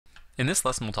In this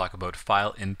lesson, we'll talk about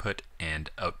file input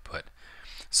and output.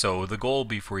 So the goal will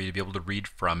be for you to be able to read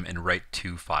from and write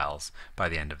to files by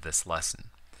the end of this lesson.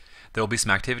 There will be some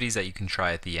activities that you can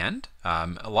try at the end.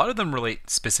 A lot of them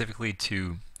relate specifically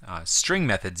to string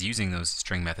methods, using those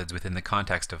string methods within the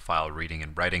context of file reading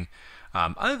and writing.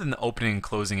 Other than the opening and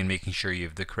closing and making sure you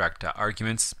have the correct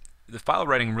arguments, the file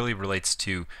writing really relates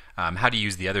to how to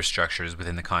use the other structures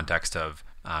within the context of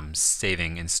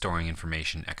saving and storing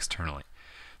information externally.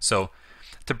 So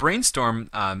to brainstorm,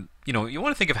 you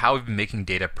want to think of how we've been making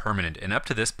data permanent, and up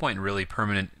to this point really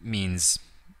permanent means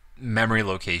memory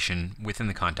location within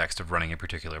the context of running a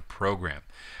particular program.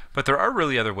 But there are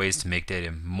really other ways to make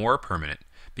data more permanent,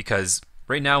 because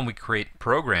right now when we create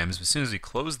programs, as soon as we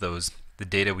close those, the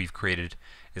data we've created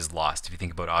is lost. If you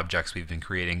think about objects we've been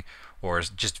creating or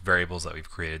just variables that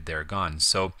we've created, they're gone.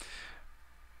 So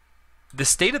the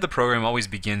state of the program always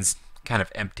begins kind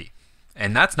of empty.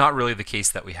 And that's not really the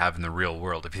case that we have in the real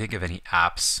world. If you think of any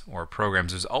apps or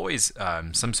programs, there's always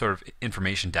some sort of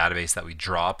information database that we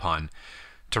draw upon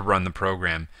to run the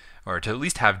program, or to at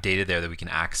least have data there that we can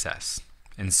access.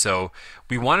 And so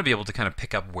we want to be able to kind of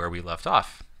pick up where we left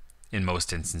off in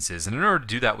most instances. And in order to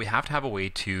do that, we have to have a way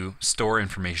to store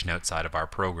information outside of our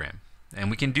program.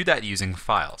 And we can do that using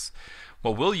files.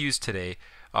 What we'll use today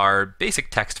are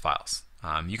basic text files.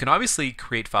 You can obviously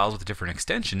create files with different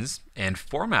extensions and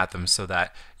format them so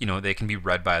that they can be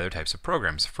read by other types of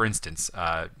programs. For instance,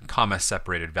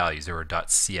 comma-separated values, or a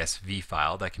 .csv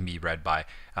file that can be read by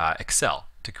Excel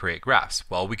to create graphs.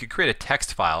 Well, we could create a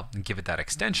text file and give it that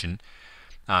extension,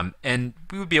 and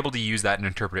we would be able to use that and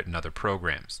interpret it in other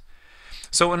programs.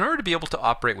 So in order to be able to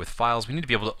operate with files, we need to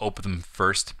be able to open them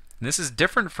first. And this is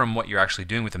different from what you're actually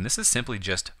doing with them. This is simply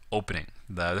just opening.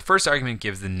 The first argument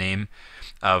gives the name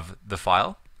of the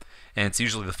file, and it's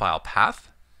usually the file path.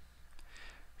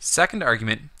 Second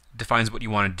argument defines what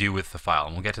you want to do with the file,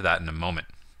 and we'll get to that in a moment.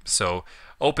 So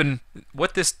open,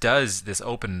 what this does, this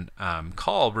open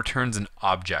call returns an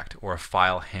object or a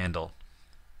file handle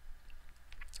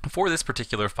for this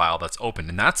particular file that's opened,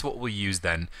 and that's what we'll use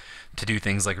then to do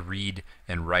things like read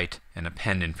and write and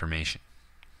append information.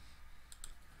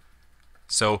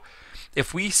 So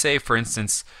if we say, for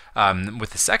instance,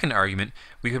 with the second argument,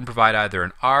 we can provide either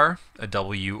an R, a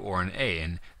W, or an A,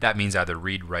 and that means either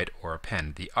read, write, or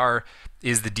append. The R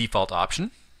is the default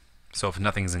option, so if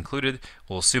nothing's included,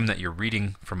 we'll assume that you're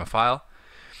reading from a file.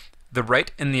 The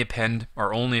write and the append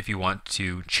are only if you want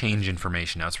to change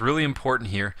information. Now, it's really important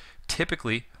here.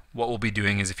 Typically, what we'll be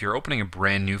doing is if you're opening a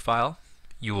brand new file,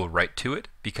 you will write to it,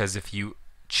 because if you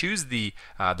choose the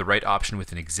write option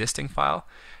with an existing file,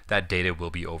 that data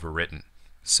will be overwritten.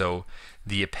 So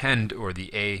the append, or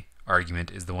the A argument,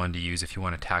 is the one to use if you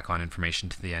want to tack on information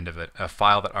to the end of a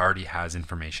file that already has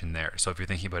information there. So if you're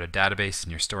thinking about a database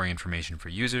and you're storing information for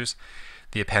users,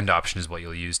 the append option is what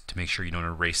you'll use to make sure you don't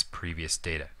erase previous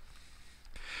data.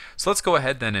 So let's go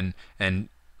ahead then and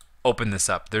open this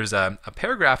up. There's a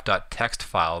paragraph.txt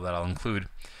file that I'll include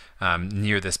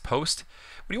near this post.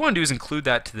 What you want to do is include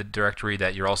that to the directory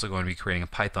that you're also going to be creating a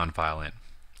Python file in.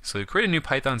 So you create a new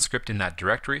Python script in that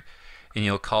directory, and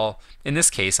you'll call, in this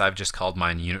case, I've just called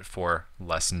mine Unit 4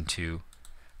 Lesson 2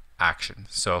 Action.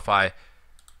 So if I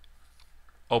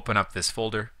open up this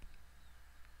folder,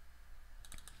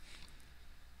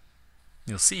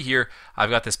 you'll see here I've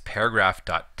got this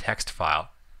paragraph.txt file.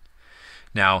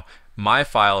 Now, my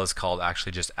file is called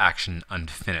actually just action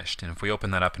unfinished, and if we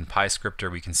open that up in PyScripter,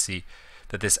 we can see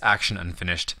that this action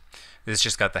unfinished, this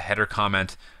just got the header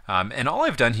comment, and all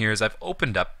I've done here is I've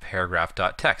opened up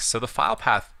paragraph.txt. So the file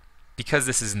path, because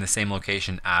this is in the same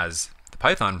location as the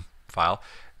Python file,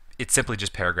 it's simply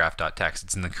just paragraph.txt.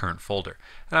 It's in the current folder,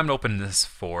 and I'm going to open this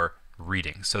for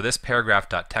reading. So this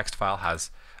paragraph.txt file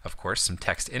has, of course, some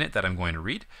text in it that I'm going to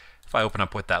read. If I open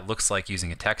up what that looks like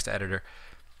using a text editor,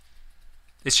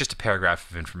 it's just a paragraph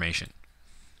of information.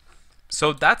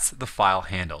 So that's the file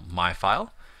handle, my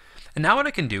file. And now what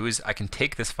I can do is I can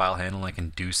take this file handle and I can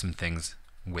do some things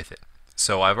with it.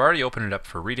 So I've already opened it up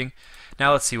for reading.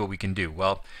 Now let's see what we can do.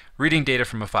 Well, reading data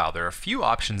from a file, there are a few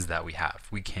options that we have.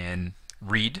 We can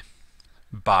read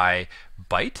by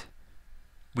byte,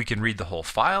 we can read the whole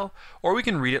file, or we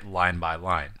can read it line by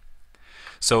line.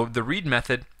 So the read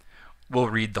method will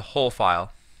read the whole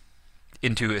file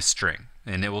into a string,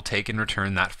 and it will take and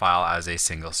return that file as a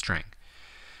single string.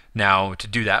 Now to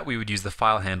do that, we would use the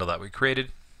file handle that we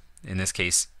created, in this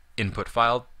case input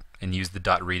file, and use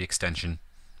the .read extension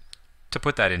to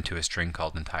put that into a string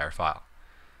called entire file.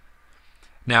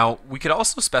 Now we could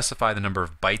also specify the number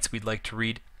of bytes we'd like to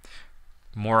read.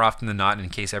 More often than not, in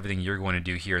case everything you're going to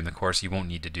do here in the course, you won't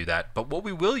need to do that. But what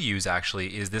we will use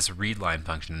actually is this read line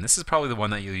function. And this is probably the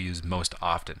one that you'll use most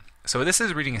often. So this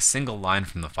is reading a single line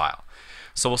from the file.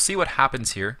 So we'll see what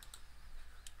happens here.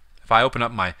 If I open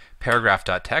up my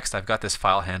paragraph.txt, I've got this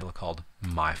file handle called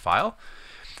myFile.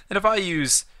 And if I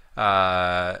use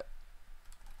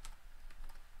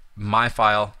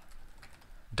myFile.readline,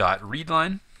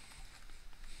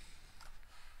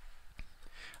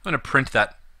 I'm going to print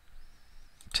that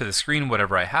to the screen,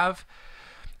 whatever I have.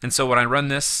 And so when I run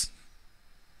this,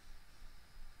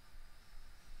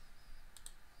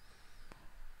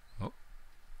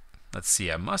 let's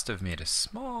see, I must have made a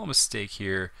small mistake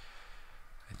here.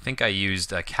 I think I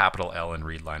used a capital L in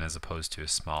readline as opposed to a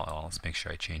small l. Let's make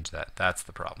sure I change that. That's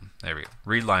the problem. There we go.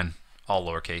 Readline, all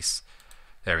lowercase.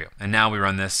 There we go. And now we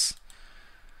run this.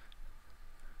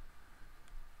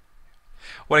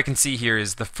 What I can see here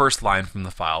is the first line from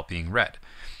the file being read.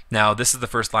 Now this is the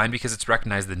first line because it's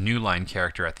recognized the new line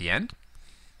character at the end.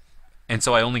 And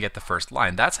so I only get the first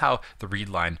line. That's how the read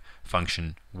line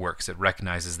function works. It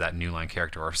recognizes that new line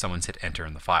character, or if someone's hit enter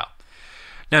in the file.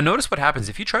 Now notice what happens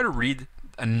if you try to read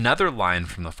another line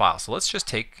from the file. So let's just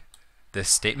take this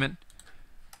statement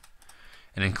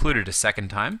and include it a second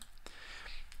time.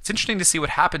 It's interesting to see what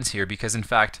happens here because in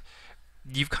fact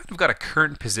you've kind of got a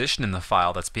current position in the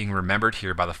file that's being remembered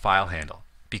here by the file handle,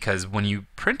 because when you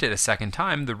print it a second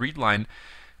time, the readline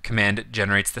command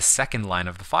generates the second line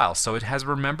of the file. So it has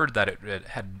remembered that it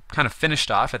had kind of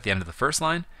finished off at the end of the first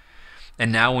line,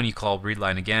 and now when you call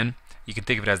readline again, you can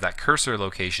think of it as that cursor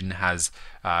location has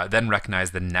then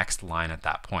recognized the next line at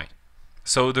that point.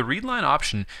 So the readline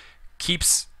option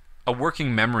keeps a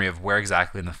working memory of where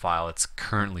exactly in the file it's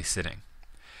currently sitting.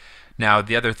 Now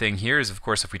the other thing here is, of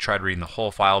course, if we tried reading the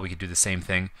whole file, we could do the same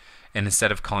thing, and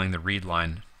instead of calling the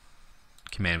readline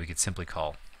command, we could simply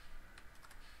call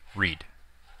read.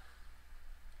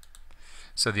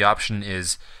 So the option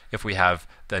is, if we have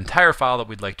the entire file that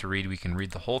we'd like to read, we can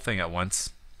read the whole thing at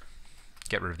once,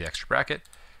 get rid of the extra bracket,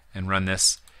 and run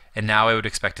this, and now I would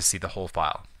expect to see the whole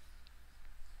file.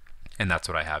 And that's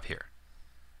what I have here.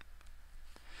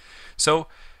 So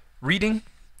reading,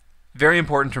 very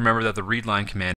important to remember that the readline command